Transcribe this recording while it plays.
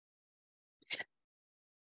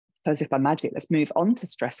So as if by magic, let's move on to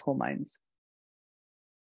stress hormones.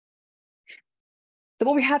 So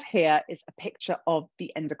what we have here is a picture of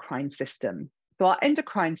the endocrine system. So our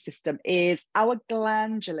endocrine system is our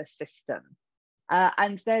glandular system.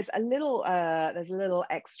 And there's a little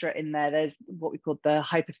extra in there. There's what we call the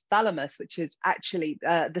hypothalamus, which is actually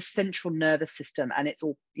the central nervous system, and it's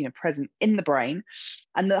all present in the brain.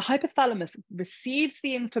 And the hypothalamus receives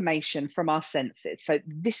the information from our senses. So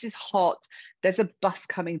this is hot. There's a bus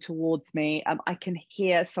coming towards me. I can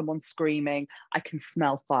hear someone screaming. I can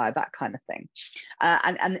smell fire. That kind of thing.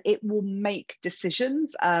 And it will make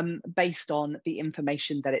decisions based on the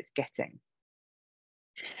information that it's getting.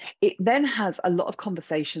 It then has a lot of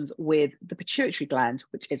conversations with the pituitary gland,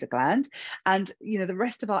 which is a gland. And, the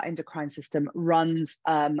rest of our endocrine system runs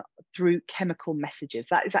through chemical messages.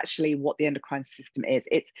 That is actually what the endocrine system is.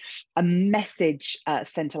 It's a message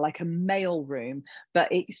center, like a mail room,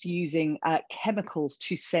 but it's using chemicals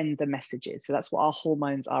to send the messages. So that's what our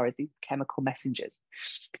hormones are, is these chemical messengers.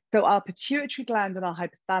 So our pituitary gland and our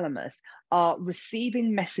hypothalamus are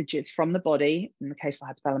receiving messages from the body, in the case of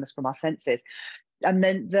the hypothalamus from our senses, and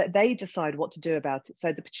then they decide what to do about it.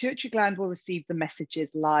 So the pituitary gland will receive the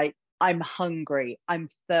messages like, I'm hungry, I'm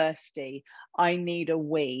thirsty, I need a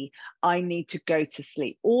wee, I need to go to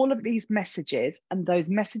sleep. All of these messages, and those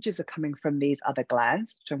messages are coming from these other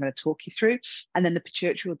glands, which I'm going to talk you through. And then the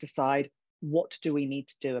pituitary will decide, what do we need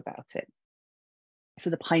to do about it? So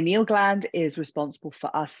the pineal gland is responsible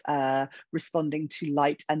for us responding to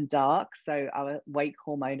light and dark, so our wake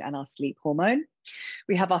hormone and our sleep hormone.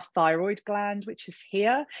 We have our thyroid gland, which is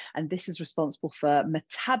here, and this is responsible for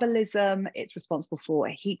metabolism. It's responsible for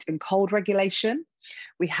heat and cold regulation.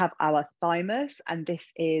 We have our thymus, and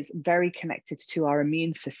this is very connected to our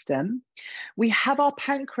immune system. We have our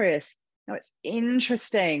pancreas. Now, it's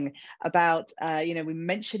interesting about, we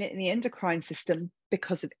mention it in the endocrine system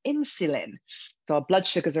because of insulin. So our blood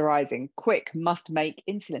sugars are rising, quick, must make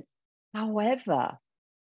insulin. However,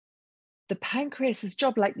 the pancreas's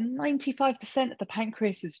job, like 95% of the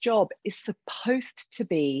pancreas's job, is supposed to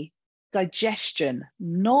be digestion,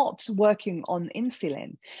 not working on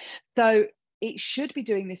insulin. So it should be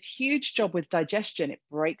doing this huge job with digestion. It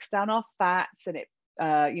breaks down our fats and it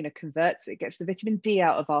converts, it gets the vitamin D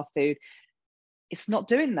out of our food. It's not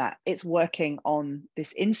doing that. It's working on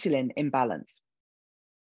this insulin imbalance.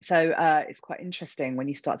 So it's quite interesting when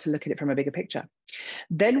you start to look at it from a bigger picture.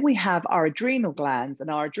 Then we have our adrenal glands, and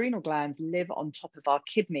our adrenal glands live on top of our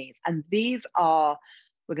kidneys. And these are,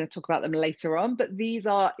 we're going to talk about them later on, but these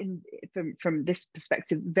are, from this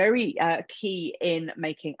perspective, very key in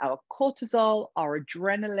making our cortisol, our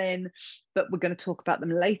adrenaline, but we're going to talk about them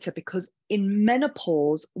later, because in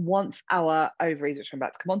menopause, once our ovaries, which I'm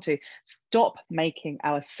about to come on to, stop making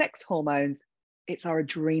our sex hormones, it's our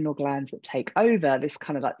adrenal glands that take over, this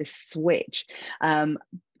kind of like this switch.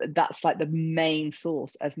 That's like the main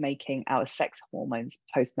source of making our sex hormones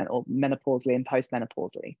menopausally and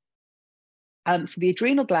postmenopausally. So the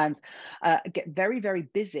adrenal glands get very, very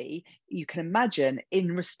busy, you can imagine,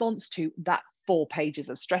 in response to that 4 pages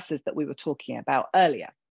of stresses that we were talking about earlier.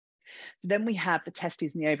 So then we have the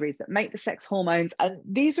testes and the ovaries that make the sex hormones. And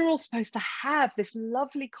these are all supposed to have this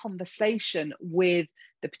lovely conversation with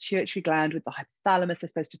the pituitary gland, with the hypothalamus. They're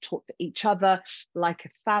supposed to talk to each other like a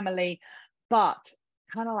family. But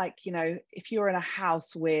kind of like, if you're in a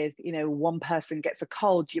house with, one person gets a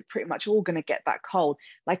cold, you're pretty much all going to get that cold.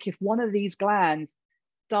 Like if one of these glands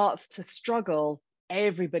starts to struggle,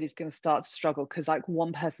 everybody's going to start to struggle because like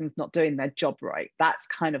one person's not doing their job right. That's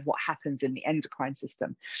kind of what happens in the endocrine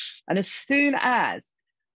system. And as soon as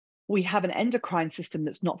we have an endocrine system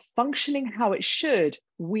that's not functioning how it should,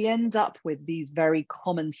 we end up with these very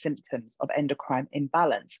common symptoms of endocrine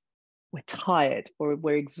imbalance. We're tired, or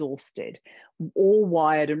we're exhausted, or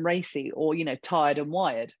wired and racy, or, tired and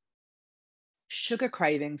wired. Sugar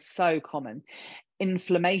cravings, so common.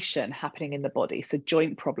 Inflammation happening in the body, so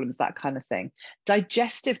joint problems, that kind of thing.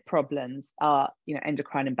 Digestive problems are,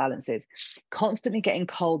 endocrine imbalances. Constantly getting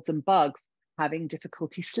colds and bugs, having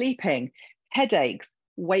difficulty sleeping, headaches,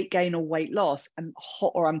 weight gain or weight loss. I'm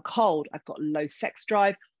hot or I'm cold, I've got low sex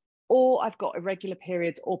drive, or I've got irregular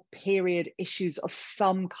periods or period issues of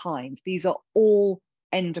some kind. These are all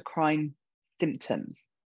endocrine symptoms.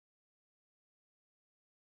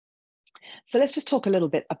 So let's just talk a little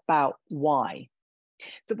bit about why.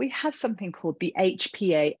 So we have something called the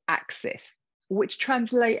HPA axis, which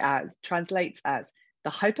translates as the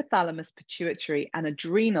hypothalamus, pituitary, and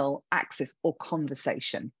adrenal axis or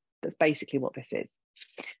conversation. That's basically what this is.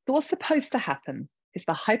 So what's supposed to happen is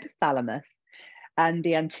the hypothalamus and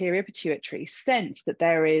the anterior pituitary sense that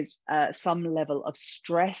there is some level of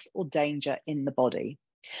stress or danger in the body.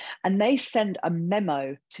 And they send a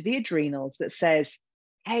memo to the adrenals that says,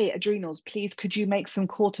 hey, adrenals, please, could you make some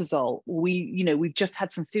cortisol? We've just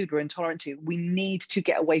had some food we're intolerant to. We need to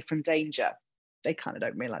get away from danger. They kind of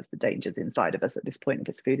don't realize the danger's inside of us at this point if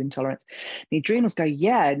it's food intolerance. The adrenals go,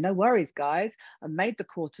 yeah, no worries, guys. I made the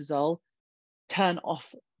cortisol. Turn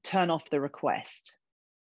off the request.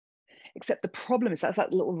 Except the problem is that's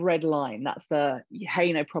that little red line. That's the,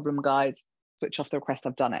 hey, no problem, guys. Switch off the request.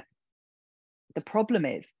 I've done it. The problem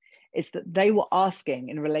is that they were asking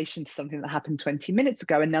in relation to something that happened 20 minutes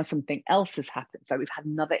ago, and now something else has happened. So we've had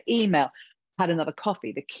another email, had another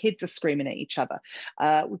coffee, the kids are screaming at each other,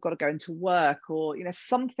 we've got to go into work, or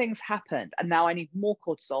something's happened, and now I need more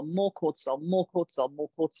cortisol, more cortisol, more cortisol, more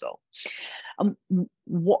cortisol. And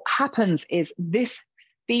what happens is this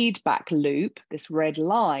feedback loop, this red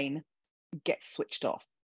line, gets switched off.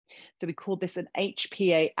 So we call this an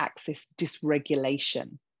HPA axis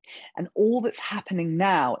dysregulation. And all that's happening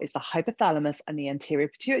now is the hypothalamus and the anterior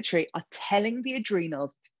pituitary are telling the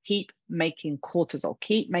adrenals to keep making cortisol,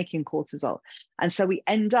 keep making cortisol. And so we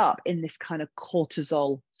end up in this kind of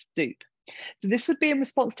cortisol soup. So this would be in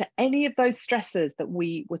response to any of those stressors that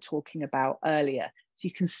we were talking about earlier. So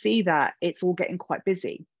you can see that it's all getting quite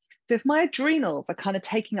busy. So if my adrenals are kind of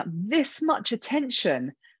taking up this much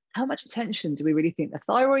attention, how much attention do we really think the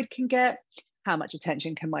thyroid can get? How much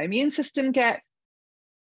attention can my immune system get?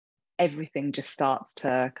 Everything just starts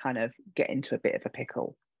to kind of get into a bit of a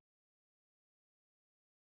pickle.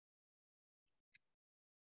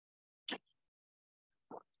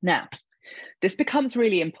 Now, this becomes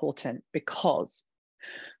really important because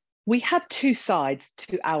we have two sides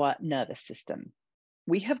to our nervous system.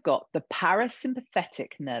 We have got the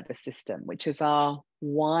parasympathetic nervous system, which is our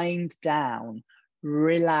wind down,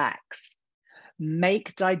 relax,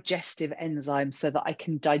 make digestive enzymes so that I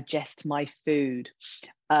can digest my food,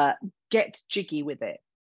 get jiggy with it.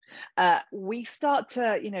 We start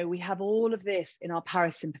to, we have all of this in our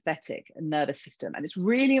parasympathetic nervous system, and it's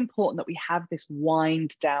really important that we have this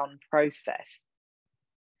wind down process.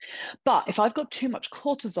 But if I've got too much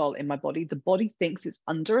cortisol in my body, the body thinks it's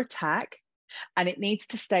under attack and it needs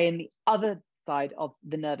to stay in the other side of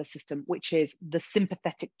the nervous system, which is the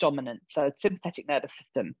sympathetic dominant. So sympathetic nervous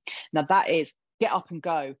system. Now that is get up and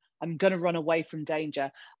go. I'm going to run away from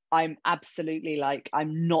danger. I'm absolutely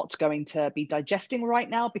I'm not going to be digesting right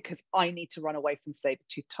now because I need to run away from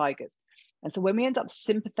saber-toothed tigers. And so when we end up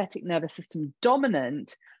sympathetic nervous system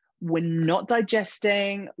dominant, we're not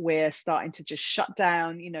digesting, we're starting to just shut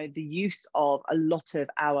down, the use of a lot of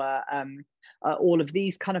our, all of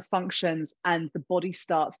these kind of functions, and the body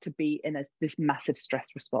starts to be in this massive stress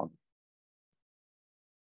response.